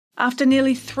After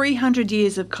nearly 300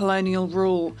 years of colonial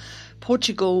rule,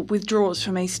 Portugal withdraws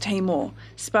from East Timor,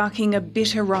 sparking a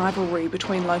bitter rivalry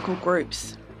between local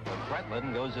groups.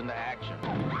 Goes into action.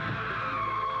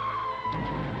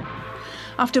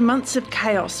 After months of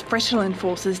chaos, Fretilin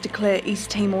forces declare East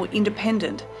Timor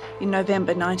independent in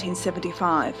November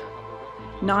 1975.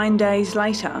 9 days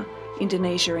later,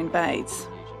 Indonesia invades.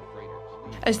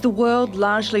 As the world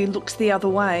largely looks the other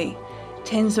way,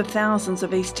 tens of thousands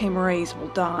of East Timorese will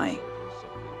die.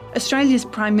 Australia's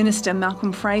Prime Minister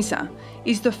Malcolm Fraser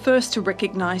is the first to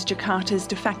recognise Jakarta's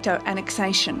de facto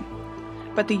annexation,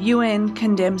 but the UN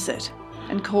condemns it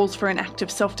and calls for an act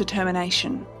of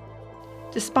self-determination.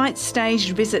 Despite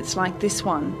staged visits like this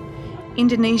one,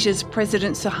 Indonesia's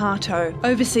President Suharto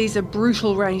oversees a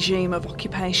brutal regime of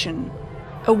occupation.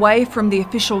 Away from the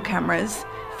official cameras,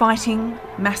 fighting,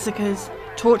 massacres,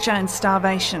 torture and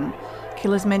starvation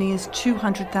kill as many as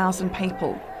 200,000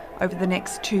 people over the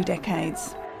next 2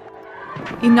 decades.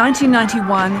 In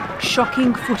 1991,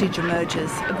 shocking footage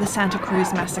emerges of the Santa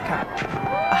Cruz massacre.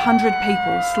 100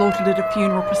 people slaughtered at a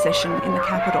funeral procession in the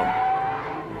capital.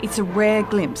 It's a rare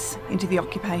glimpse into the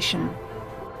occupation.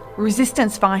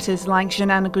 Resistance fighters like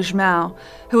Xanana Gusmão,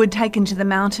 who had taken to the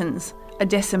mountains, are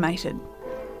decimated.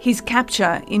 His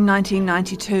capture in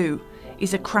 1992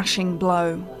 is a crushing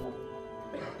blow.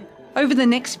 Over the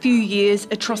next few years,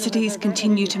 atrocities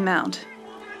continue to mount,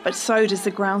 but so does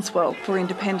the groundswell for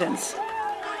independence.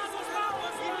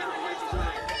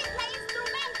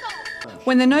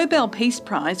 When the Nobel Peace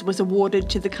Prize was awarded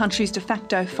to the country's de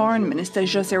facto foreign minister,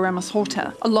 José Ramos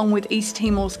Horta, along with East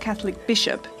Timor's Catholic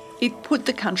bishop, it put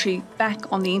the country back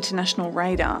on the international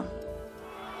radar.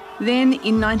 Then,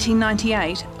 in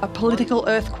 1998, a political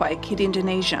earthquake hit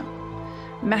Indonesia.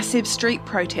 Massive street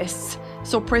protests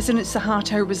saw President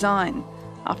Suharto resign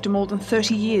after more than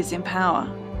 30 years in power.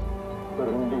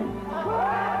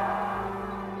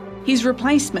 His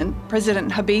replacement,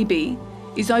 President Habibie,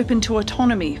 is open to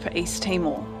autonomy for East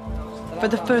Timor. For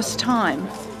the first time,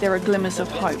 there are glimmers of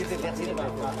hope.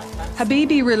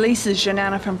 Habibie releases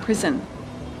Xanana from prison,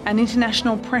 and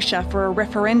international pressure for a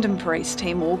referendum for East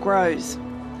Timor grows.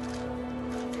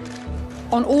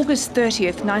 On August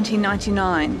 30th,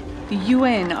 1999, the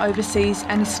UN oversees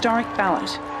an historic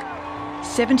ballot.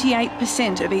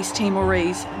 78% of East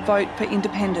Timorese vote for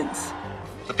independence.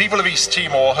 The people of East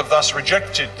Timor have thus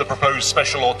rejected the proposed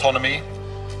special autonomy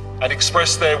and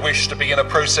expressed their wish to begin a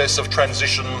process of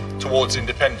transition towards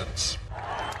independence.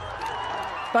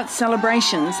 But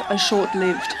celebrations are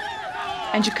short-lived,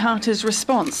 and Jakarta's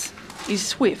response is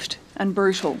swift and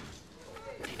brutal.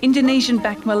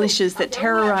 Indonesian-backed militias that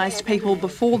terrorised people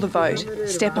before the vote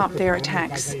step up their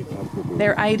attacks.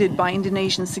 They're aided by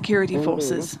Indonesian security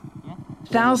forces.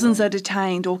 Thousands are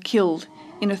detained or killed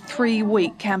in a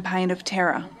 3-week campaign of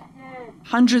terror.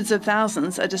 Hundreds of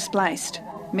thousands are displaced,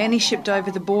 many shipped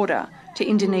over the border to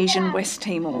Indonesian West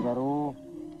Timor.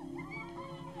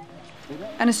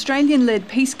 An Australian-led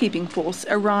peacekeeping force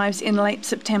arrives in late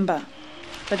September,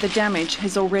 but the damage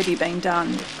has already been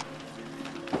done.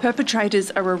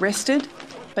 Perpetrators are arrested,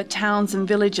 but towns and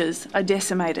villages are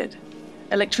decimated,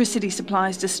 electricity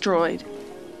supplies destroyed,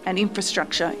 and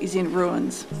infrastructure is in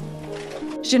ruins.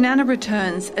 Xanana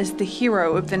returns as the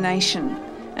hero of the nation,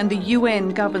 and the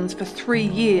UN governs for 3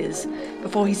 years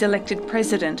before he's elected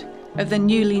president of the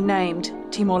newly named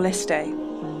Timor-Leste.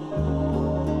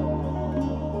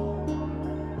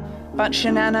 But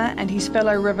Xanana and his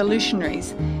fellow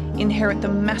revolutionaries inherit the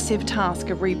massive task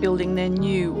of rebuilding their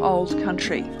new, old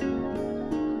country.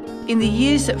 In the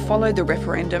years that followed the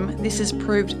referendum, this has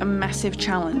proved a massive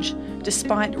challenge,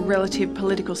 despite relative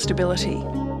political stability.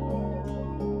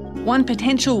 One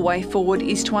potential way forward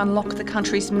is to unlock the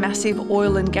country's massive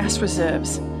oil and gas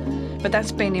reserves, but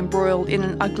that's been embroiled in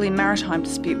an ugly maritime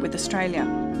dispute with Australia.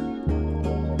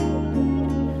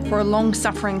 For a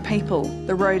long-suffering people,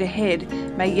 the road ahead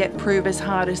may yet prove as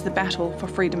hard as the battle for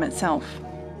freedom itself.